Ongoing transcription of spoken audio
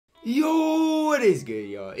Yo, what is good,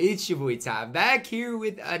 y'all? It's your boy Ty, back here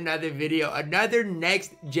with another video, another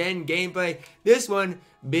next gen gameplay. This one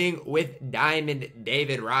being with Diamond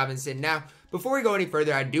David Robinson. Now, before we go any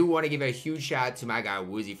further, I do want to give a huge shout out to my guy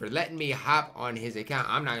Woozy for letting me hop on his account.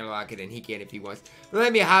 I'm not gonna lock it in, he can if he wants. But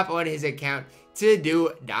let me hop on his account to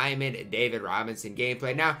do Diamond David Robinson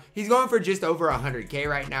gameplay. Now, he's going for just over 100K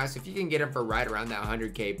right now, so if you can get him for right around that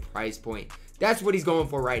 100K price point, that's what he's going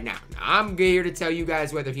for right now. Now, I'm here to tell you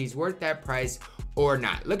guys whether he's worth that price or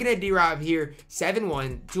not. Looking at D-Rob here,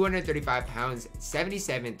 7'1", 235 pounds,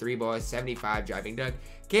 77 3 balls, 75 driving dunk.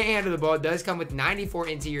 Can't handle the ball. Does come with 94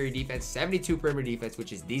 interior defense, 72 perimeter defense,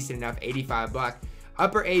 which is decent enough, 85 block.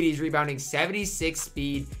 Upper 80s rebounding, 76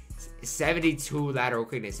 speed, 72 lateral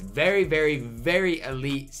quickness. Very, very, very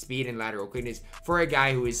elite speed and lateral quickness for a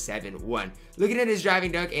guy who is 7'1". Looking at his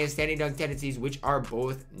driving dunk and standing dunk tendencies, which are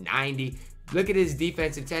both 90. Look at his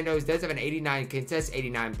defensive tendos. Does have an 89 contest,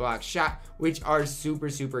 89 block shot, which are super,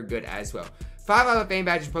 super good as well. 5 Hall of Fame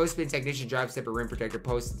badges, post spin technician, drop stepper, rim protector,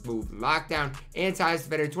 post move, lockdown, anti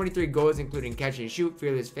defender, 23 goals, including catch and shoot,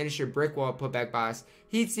 fearless finisher, brick wall, putback boss,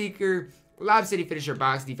 heat seeker, lob city finisher,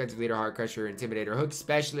 box, defensive leader, hard crusher, intimidator, hook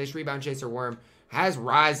specialist, rebound chaser, worm. Has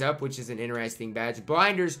Rise Up, which is an interesting badge.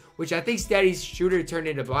 Blinders, which I think Steady Shooter turned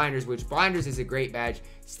into Blinders, which Blinders is a great badge.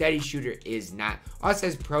 Steady Shooter is not. Also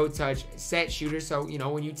has Pro Touch, Set Shooter, so, you know,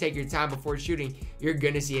 when you take your time before shooting, you're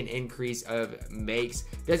going to see an increase of makes.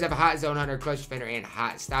 Does have a Hot Zone Hunter, Clutch Defender, and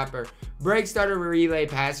Hot Stopper. Break Starter, Relay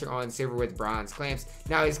Passer on Silver with Bronze Clamps.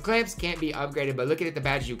 Now, his clamps can't be upgraded, but looking at the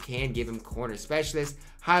badges, you can give him Corner Specialist,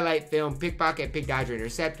 Highlight Film, Pickpocket, Pick Dodger,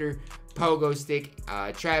 Interceptor, Pogo Stick,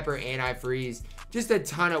 Trapper, Anti-Freeze. Just a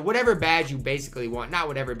ton of whatever badge you basically want. Not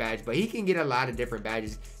whatever badge, but he can get a lot of different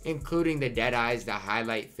badges, including the Dead Eyes, the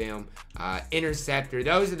Highlight Film, Interceptor.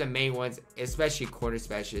 Those are the main ones, especially Corner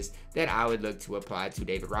Specialist, that I would look to apply to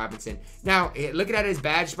David Robinson. Now, looking at his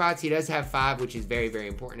badge spots, he does have 5, which is very, very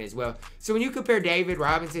important as well. So when you compare David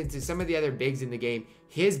Robinson to some of the other bigs in the game,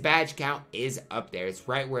 his badge count is up there. It's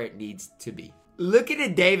right where it needs to be. Looking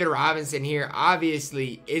at David Robinson here,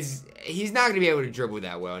 obviously, he's not going to be able to dribble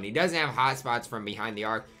that well, and he doesn't have hot spots from behind the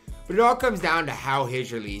arc, but it all comes down to how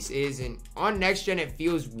his release is, and on next gen, it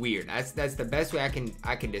feels weird. That's the best way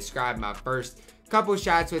I can describe my first couple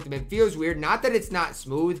shots with him. It feels weird. Not that it's not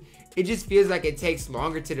smooth, it just feels like it takes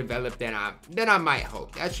longer to develop than I might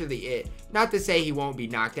hope. That's really it. Not to say he won't be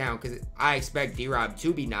knocked down, because I expect D-Rob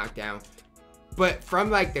to be knocked down, but from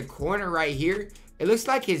like the corner right here, it looks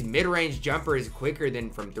like his mid-range jumper is quicker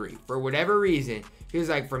than from 3. For whatever reason, feels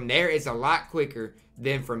like from there it's a lot quicker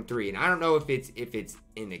than from 3. And I don't know if it's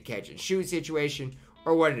in the catch and shoot situation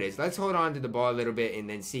or what it is. Let's hold on to the ball a little bit and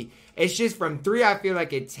then see. It's just from 3, I feel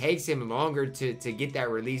like it takes him longer to get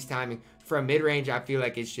that release timing. From mid-range, I feel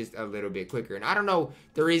like it's just a little bit quicker. And I don't know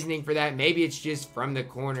the reasoning for that. Maybe it's just from the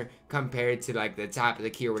corner compared to like the top of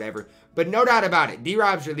the key or whatever. But no doubt about it,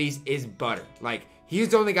 D-Rob's release is butter. Like,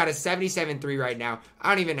 he's only got a 77.3 right now. I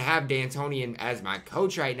don't even have D'Antonian as my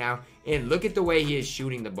coach right now. And look at the way he is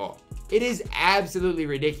shooting the ball. It is absolutely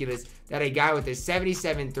ridiculous that a guy with a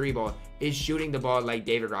 77.3 ball is shooting the ball like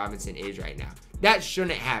David Robinson is right now. That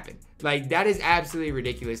shouldn't happen. Like, that is absolutely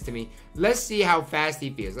ridiculous to me. Let's see how fast he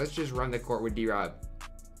feels. Let's just run the court with D-Rob.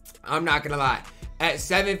 I'm not going to lie. At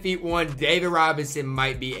 7'1", David Robinson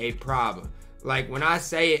might be a problem. Like, when I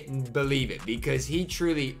say it, believe it, because he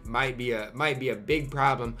truly might be a big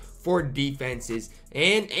problem for defenses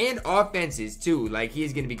and offenses too. Like,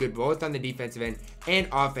 he's going to be good both on the defensive end and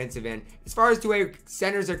offensive end. As far as two-way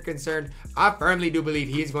centers are concerned, I firmly do believe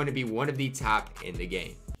he is going to be one of the top in the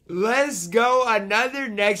game. Let's go, another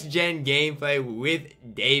next-gen gameplay with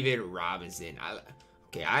David Robinson.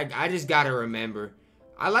 I just got to remember.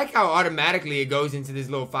 I like how automatically it goes into this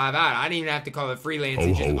little 5 out. I didn't even have to call it freelance.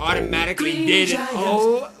 It just automatically did it.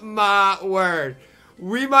 Oh my word.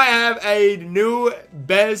 We might have a new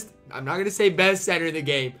best, I'm not going to say best center in the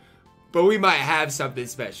game, but we might have something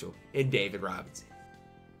special in David Robinson.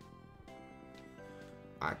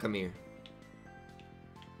 All right, come here.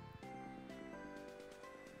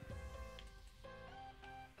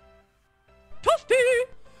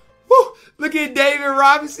 Woo! Look at David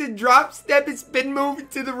Robinson, drop step and spin moving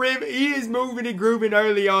to the rim. He is moving and grooving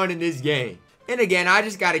early on in this game. And again, I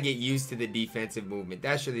just got to get used to the defensive movement.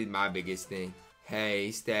 That's really my biggest thing.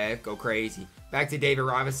 Hey, Steph, go crazy. Back to David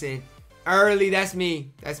Robinson. Early, that's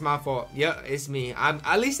me. That's my fault. Yep, it's me.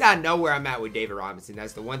 At least I know where I'm at with David Robinson.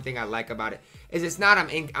 That's the one thing I like about it. Is it's not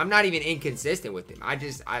I'm not even inconsistent with him.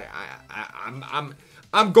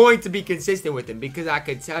 I'm going to be consistent with him because I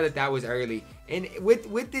could tell that was early. And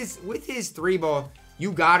with his 3 ball,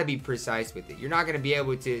 you got to be precise with it. You're not going to be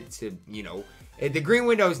able to you know, The green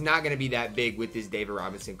window is not going to be that big with this David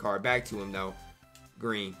Robinson card. Back to him, though.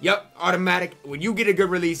 Green. Yep, automatic. When you get a good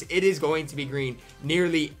release, it is going to be green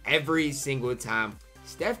nearly every single time.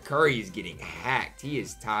 Steph Curry is getting hacked. He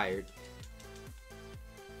is tired.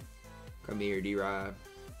 Come here, D-Rob.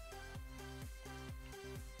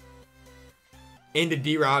 Into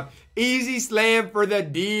D-Rob. Easy slam for the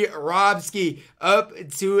D-Robski. Up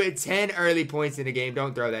to 10 early points in the game.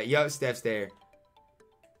 Don't throw that. Yup, Steph's there.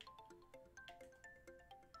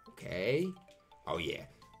 Okay. Oh, yeah.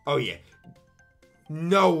 Oh, yeah.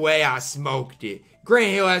 No way I smoked it.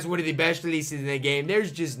 Grant Hill has one of the best releases in the game.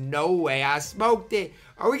 There's just no way I smoked it.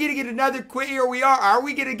 Are we going to get another quit? Here we are. Are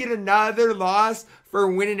we going to get another loss for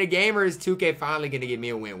winning a game? Or is 2K finally going to give me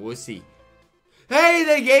a win? We'll see. Hey,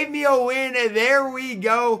 they gave me a win, and there we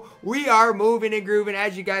go. We are moving and grooving.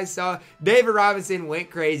 As you guys saw, David Robinson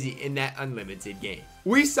went crazy in that unlimited game.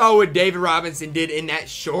 We saw what David Robinson did in that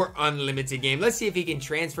short unlimited game. Let's see if he can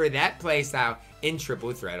transfer that playstyle in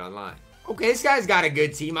Triple Threat Online. Okay, this guy's got a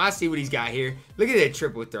good team. I'll see what he's got here. Look at that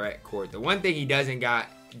Triple Threat court. The one thing he doesn't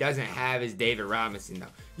have is David Robinson, though.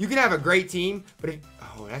 You can have a great team, but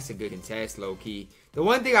oh, that's a good contest, low-key. The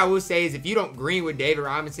one thing I will say is if you don't green with David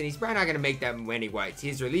Robinson, he's probably not going to make that many whites.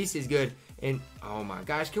 His release is good. And, oh my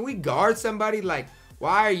gosh, can we guard somebody? Like,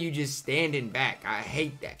 why are you just standing back? I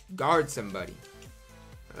hate that. Guard somebody.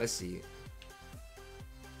 Let's see it.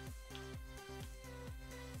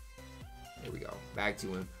 There we go. Back to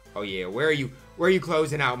him. Oh, yeah. Where are you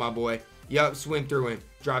closing out, my boy? Yup, swim through him.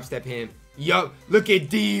 Drop step him. Yup, look at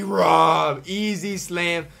D-Rob. Easy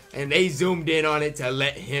slam. And they zoomed in on it to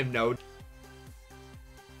let him know.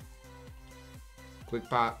 Quick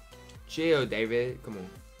pop. Chill, David. Come on.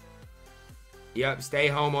 Yep, stay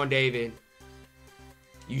home on David.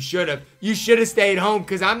 You should have stayed home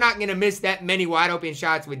because I'm not going to miss that many wide open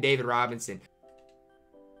shots with David Robinson.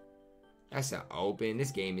 That's an open.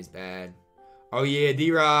 This game is bad. Oh, yeah,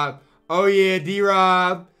 D-Rob. Oh, yeah,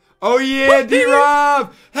 D-Rob. Oh, yeah,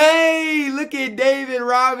 D-Rob. Hey, look at David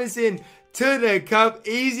Robinson to the cup.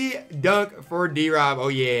 Easy dunk for D-Rob. Oh,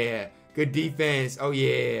 yeah. Good defense. Oh,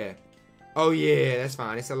 yeah. Oh, yeah, that's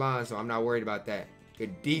fine. It's Alonzo. I'm not worried about that.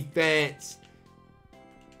 Good defense.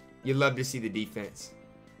 You love to see the defense.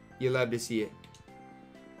 You love to see it.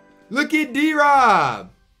 Look at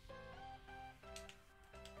D-Rob.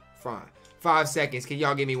 Fine. 5 seconds. Can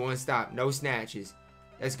y'all give me one stop? No snatches.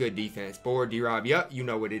 That's good defense. Board, D-Rob. Yup, you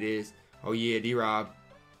know what it is. Oh, yeah, D-Rob.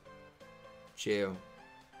 Chill.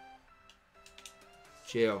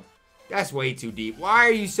 Chill. That's way too deep. Why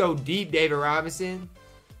are you so deep, David Robinson?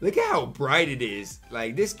 Look at how bright it is.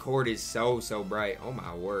 Like, this court is so bright. Oh,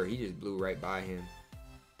 my word. He just blew right by him.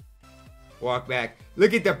 Walk back.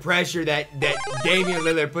 Look at the pressure that Damian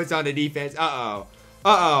Lillard puts on the defense. Uh-oh.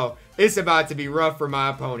 Uh-oh. It's about to be rough for my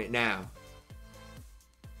opponent now.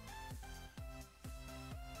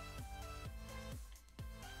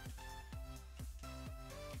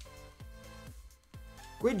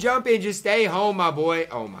 Quit jumping. Just stay home, my boy.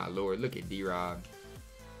 Oh, my Lord. Look at D-Rob.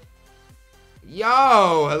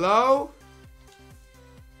 Yo, hello?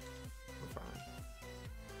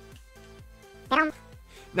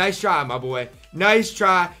 Nice try, my boy. Nice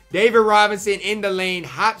try. David Robinson in the lane.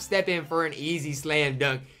 Hop step in for an easy slam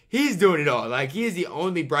dunk. He's doing it all. Like, he is the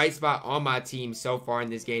only bright spot on my team so far in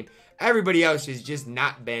this game. Everybody else has just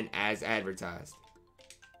not been as advertised.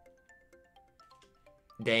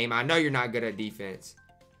 Dame, I know you're not good at defense.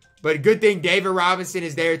 But good thing David Robinson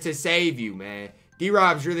is there to save you, man.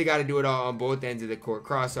 D-Rob's really got to do it all on both ends of the court.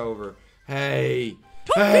 Crossover. Hey.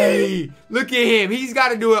 Hey. Look at him. He's got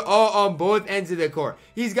to do it all on both ends of the court.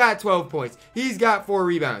 He's got 12 points. He's got 4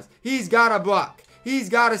 rebounds. He's got a block. He's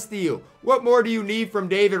got a steal. What more do you need from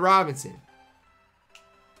David Robinson?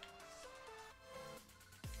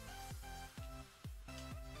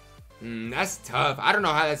 That's tough. I don't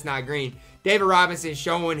know how that's not green. David Robinson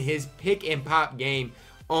showing his pick and pop game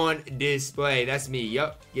on display. That's me.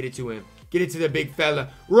 Yup. Get it to him. Get it to the big fella.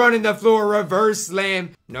 Running the floor. Reverse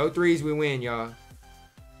slam. No threes. We win, y'all.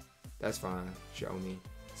 That's fine. Show me.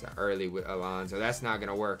 It's early with Alonzo. That's not going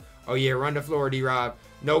to work. Oh, yeah. Run the floor, D-Rob.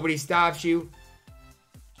 Nobody stops you.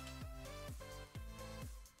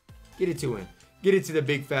 Get it to him. Get it to the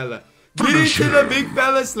big fella. Get it to the big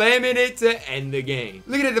fella. Slamming it to end the game.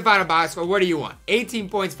 Looking at the final box score. What do you want? 18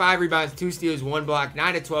 points, 5 rebounds, 2 steals, 1 block,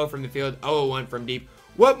 9 of 12 from the field, 0 of 1 from deep.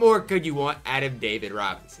 What more could you want out of David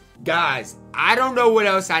Robinson? Guys, I don't know what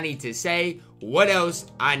else I need to say, what else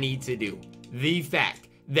I need to do. The fact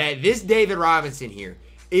that this David Robinson here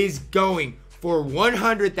is going for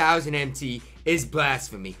 100,000 MT is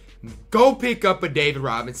blasphemy. Go pick up a David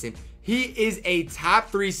Robinson. He is a top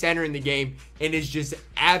 3 center in the game and is just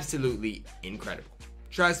absolutely incredible.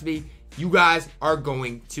 Trust me, you guys are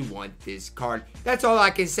going to want this card. That's all I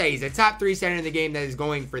can say. He's a top 3 center in the game that is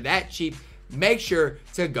going for that cheap. Make sure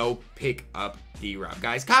to go pick up D-Rob.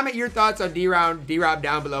 Guys, comment your thoughts on D-Rob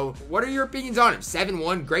down below. What are your opinions on him?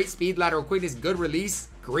 7'1", great speed, lateral quickness, good release,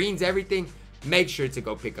 greens, everything. Make sure to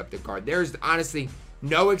go pick up the card. There's honestly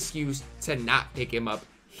no excuse to not pick him up.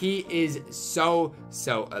 He is so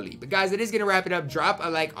elite. But guys, that is going to wrap it up. Drop a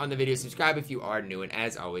like on the video. Subscribe if you are new. And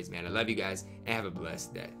as always, man, I love you guys and have a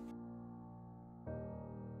blessed day.